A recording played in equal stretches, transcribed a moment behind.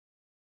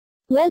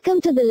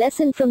Welcome to the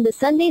lesson from the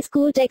Sunday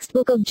School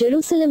textbook of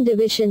Jerusalem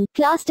Division,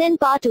 Class 10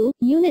 Part 2,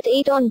 Unit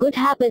 8 on Good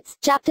Habits,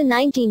 Chapter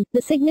 19,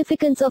 The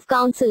Significance of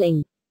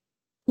Counseling.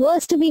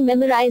 Verse to be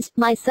memorized,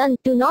 My son,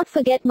 do not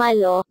forget my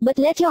law, but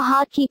let your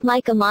heart keep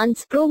my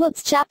commands.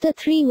 Proverbs chapter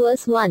 3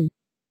 verse 1.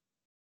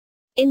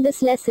 In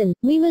this lesson,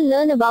 we will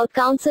learn about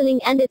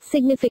counseling and its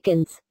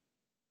significance.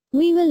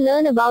 We will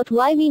learn about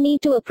why we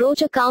need to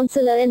approach a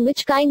counselor and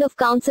which kind of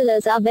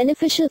counselors are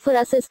beneficial for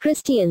us as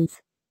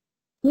Christians.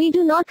 We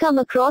do not come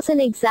across an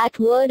exact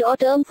word or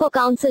term for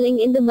counseling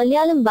in the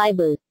Malayalam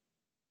Bible.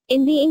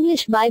 In the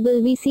English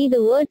Bible we see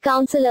the word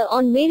counselor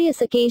on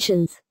various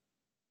occasions.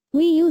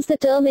 We use the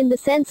term in the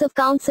sense of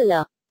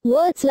counselor.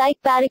 Words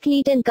like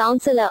paraclete and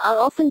counselor are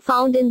often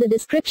found in the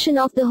description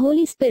of the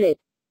Holy Spirit.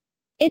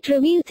 It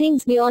reveals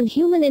things beyond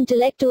human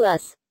intellect to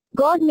us.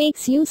 God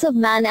makes use of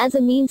man as a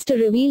means to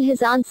reveal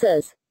his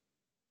answers.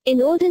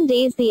 In olden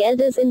days the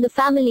elders in the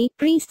family,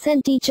 priests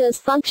and teachers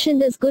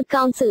functioned as good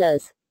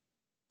counselors.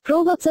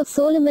 Proverbs of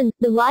Solomon,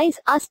 the wise,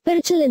 are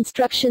spiritual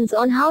instructions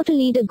on how to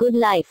lead a good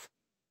life.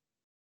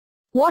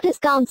 What is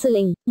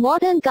counseling?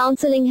 Modern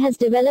counseling has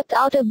developed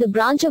out of the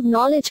branch of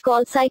knowledge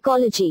called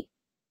psychology.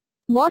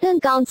 Modern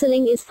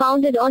counseling is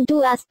founded on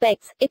two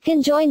aspects. It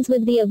conjoins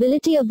with the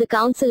ability of the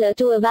counselor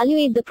to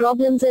evaluate the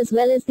problems as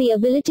well as the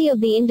ability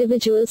of the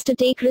individuals to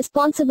take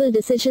responsible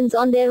decisions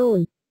on their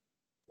own.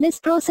 This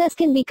process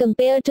can be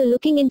compared to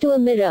looking into a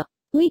mirror.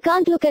 We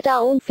can't look at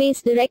our own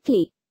face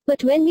directly.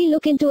 But when we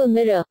look into a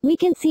mirror, we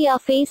can see our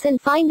face and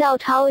find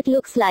out how it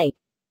looks like.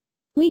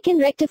 We can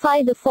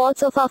rectify the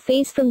faults of our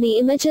face from the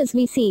images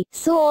we see,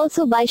 so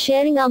also by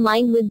sharing our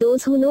mind with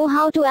those who know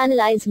how to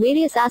analyze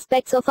various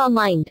aspects of our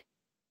mind.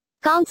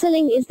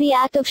 Counseling is the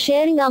act of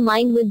sharing our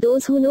mind with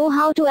those who know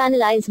how to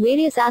analyze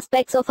various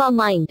aspects of our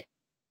mind.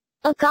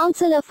 A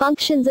counselor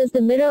functions as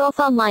the mirror of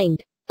our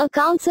mind. A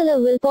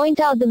counselor will point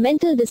out the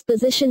mental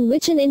disposition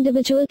which an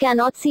individual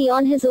cannot see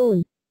on his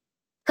own.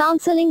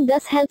 Counseling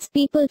thus helps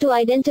people to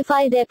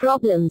identify their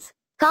problems.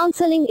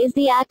 Counseling is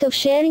the act of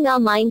sharing our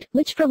mind,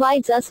 which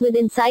provides us with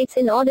insights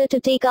in order to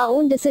take our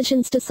own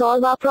decisions to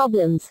solve our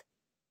problems.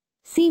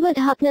 Seward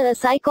Huckner, a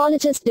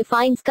psychologist,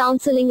 defines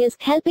counseling as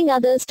helping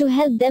others to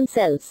help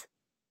themselves.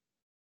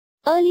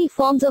 Early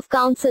forms of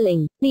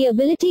counseling. The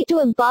ability to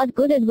impart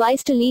good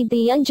advice to lead the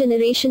young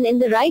generation in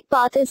the right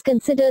path is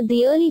considered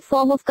the early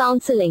form of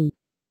counseling.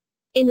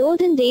 In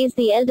olden days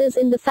the elders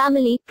in the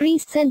family,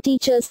 priests and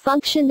teachers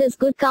functioned as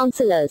good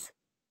counselors.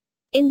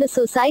 In the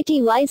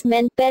society wise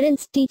men,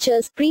 parents,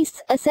 teachers,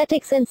 priests,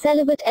 ascetics and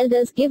celibate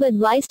elders give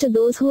advice to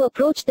those who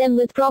approach them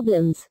with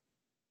problems.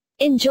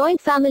 In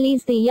joint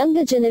families the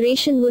younger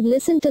generation would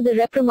listen to the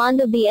reprimand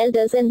of the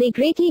elders and they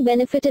greatly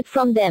benefited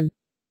from them.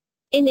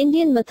 In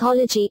Indian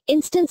mythology,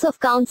 instance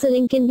of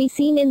counseling can be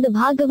seen in the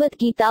Bhagavad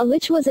Gita,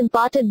 which was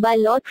imparted by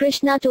Lord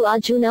Krishna to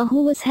Arjuna,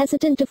 who was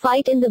hesitant to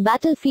fight in the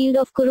battlefield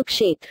of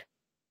Kurukshetra.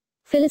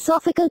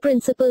 Philosophical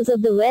principles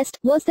of the West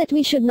was that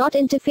we should not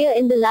interfere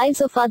in the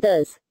lives of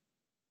others.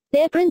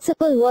 Their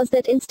principle was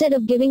that instead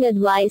of giving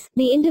advice,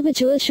 the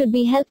individual should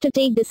be helped to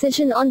take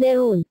decision on their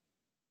own.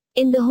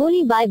 In the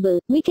Holy Bible,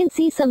 we can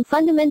see some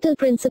fundamental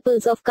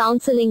principles of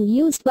counseling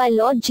used by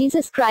Lord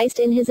Jesus Christ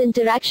in his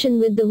interaction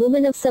with the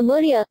woman of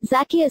Samaria,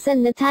 Zacchaeus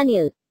and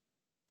Nathanael.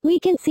 We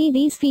can see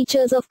these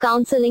features of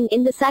counseling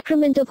in the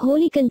sacrament of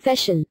Holy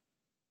Confession.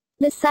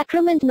 This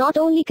sacrament not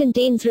only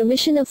contains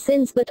remission of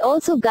sins but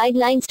also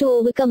guidelines to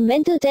overcome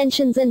mental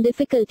tensions and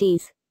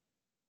difficulties.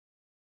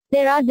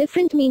 There are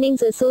different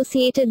meanings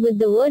associated with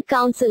the word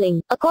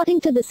counseling,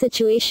 according to the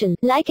situation,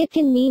 like it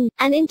can mean,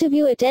 an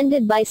interview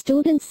attended by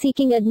students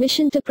seeking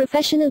admission to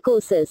professional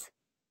courses.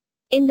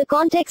 In the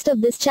context of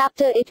this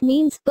chapter it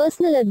means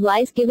personal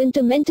advice given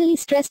to mentally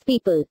stressed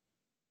people.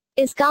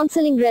 Is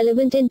counseling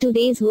relevant in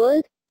today's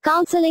world?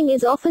 Counseling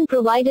is often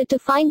provided to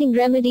finding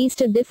remedies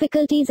to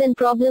difficulties and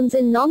problems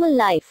in normal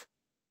life.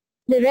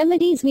 The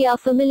remedies we are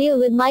familiar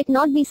with might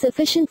not be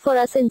sufficient for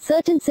us in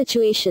certain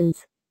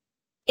situations.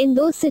 In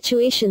those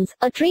situations,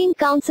 a trained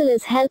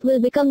counselor's help will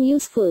become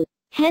useful.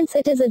 Hence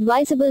it is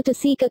advisable to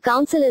seek a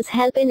counselor's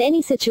help in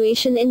any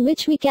situation in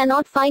which we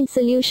cannot find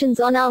solutions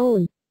on our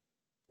own.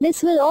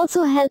 This will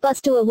also help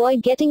us to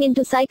avoid getting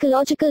into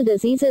psychological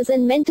diseases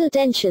and mental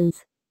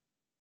tensions.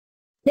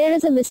 There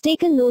is a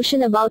mistaken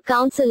notion about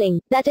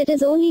counseling, that it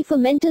is only for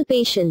mental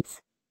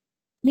patients.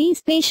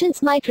 These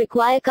patients might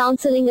require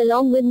counseling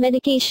along with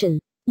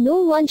medication.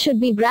 No one should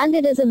be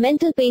branded as a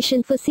mental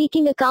patient for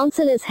seeking a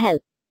counselor's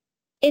help.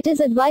 It is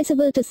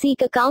advisable to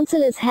seek a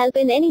counselor's help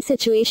in any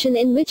situation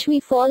in which we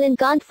fall and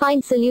can't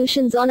find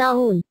solutions on our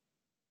own.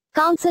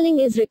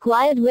 Counseling is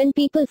required when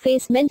people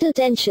face mental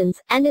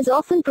tensions, and is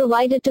often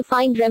provided to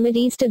find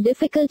remedies to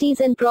difficulties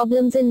and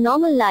problems in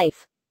normal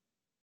life.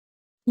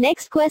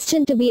 Next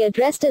question to be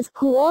addressed is,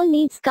 who all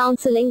needs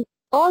counseling?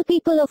 All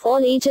people of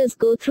all ages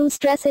go through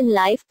stress in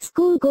life: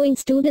 school-going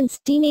students,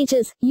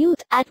 teenagers,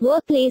 youth, at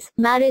workplace,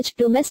 marriage,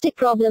 domestic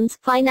problems,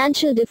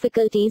 financial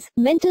difficulties,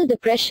 mental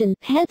depression,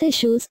 health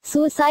issues,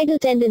 suicidal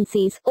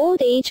tendencies,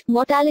 old age,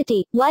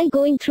 mortality, while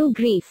going through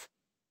grief.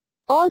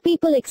 All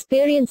people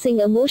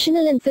experiencing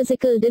emotional and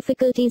physical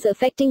difficulties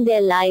affecting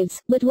their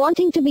lives, but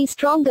wanting to be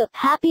stronger,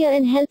 happier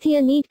and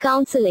healthier need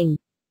counseling.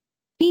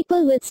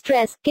 People with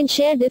stress can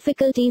share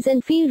difficulties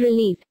and feel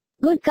relieved.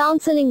 Good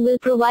counseling will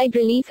provide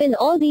relief in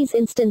all these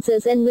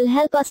instances and will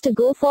help us to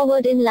go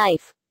forward in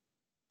life.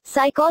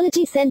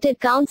 Psychology-centered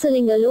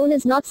counseling alone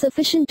is not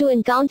sufficient to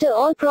encounter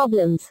all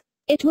problems.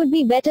 It would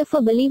be better for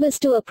believers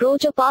to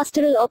approach a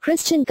pastoral or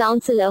Christian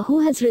counselor who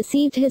has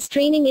received his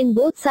training in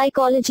both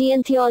psychology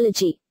and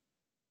theology.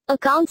 A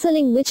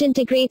counseling which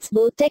integrates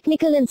both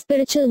technical and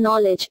spiritual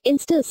knowledge,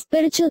 instills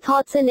spiritual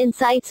thoughts and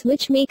insights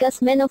which make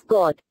us men of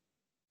God.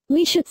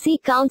 We should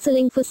seek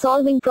counseling for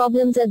solving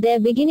problems at their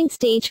beginning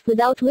stage,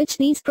 without which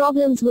these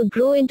problems would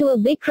grow into a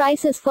big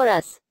crisis for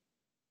us.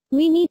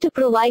 We need to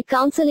provide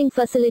counseling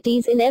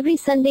facilities in every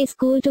Sunday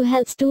school to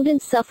help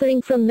students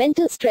suffering from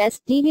mental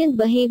stress, deviant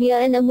behavior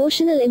and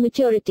emotional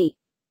immaturity.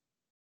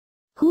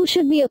 Who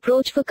should we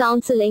approach for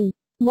counseling?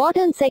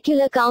 Modern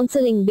secular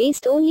counseling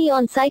based only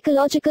on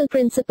psychological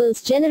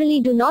principles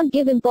generally do not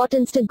give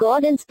importance to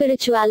God and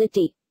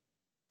spirituality.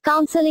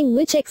 Counseling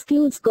which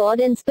excludes God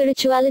and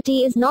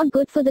spirituality is not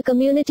good for the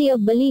community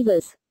of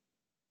believers.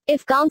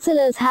 If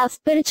counselors have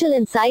spiritual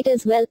insight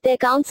as well, their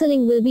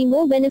counseling will be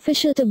more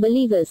beneficial to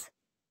believers.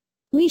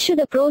 We should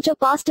approach a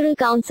pastoral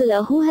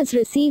counselor who has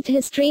received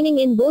his training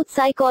in both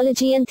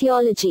psychology and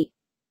theology.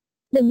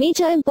 The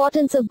major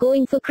importance of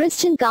going for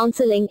Christian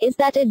counseling is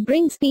that it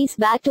brings peace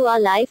back to our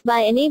life by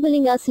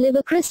enabling us live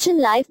a Christian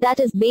life that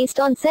is based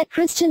on set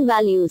Christian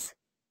values.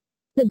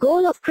 The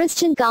goal of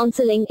Christian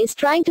counseling is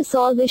trying to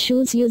solve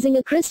issues using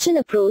a Christian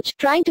approach,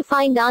 trying to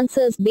find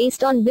answers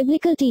based on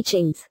biblical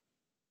teachings.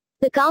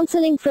 The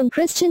counseling from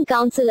Christian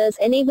counselors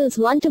enables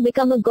one to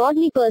become a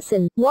godly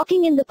person,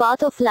 walking in the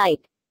path of light.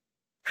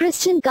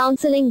 Christian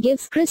counseling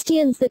gives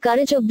Christians the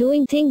courage of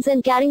doing things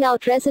and carrying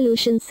out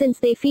resolutions since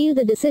they feel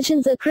the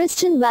decisions are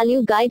Christian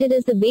value guided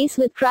as the base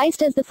with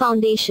Christ as the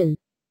foundation.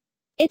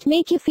 It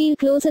makes you feel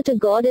closer to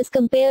God as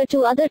compared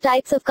to other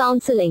types of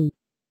counseling.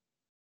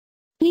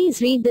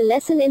 Please read the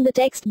lesson in the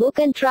textbook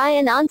and try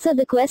and answer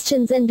the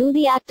questions and do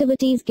the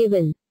activities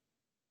given.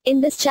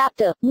 In this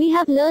chapter, we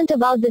have learnt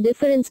about the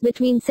difference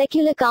between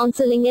secular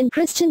counseling and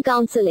Christian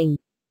counseling.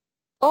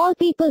 All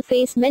people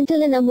face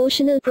mental and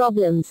emotional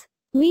problems.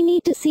 We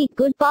need to seek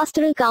good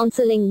pastoral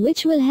counseling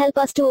which will help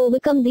us to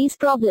overcome these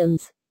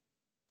problems.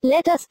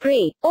 Let us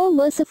pray. O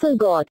merciful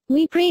God,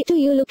 we pray to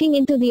you looking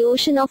into the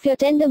ocean of your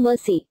tender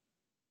mercy.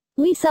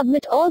 We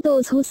submit all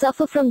those who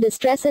suffer from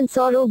distress and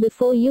sorrow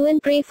before you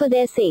and pray for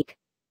their sake.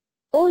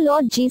 O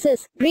Lord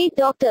Jesus, great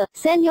doctor,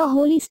 send your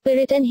Holy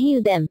Spirit and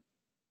heal them.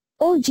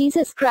 O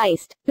Jesus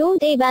Christ,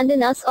 don't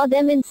abandon us or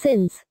them in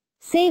sins.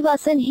 Save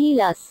us and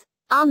heal us.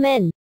 Amen.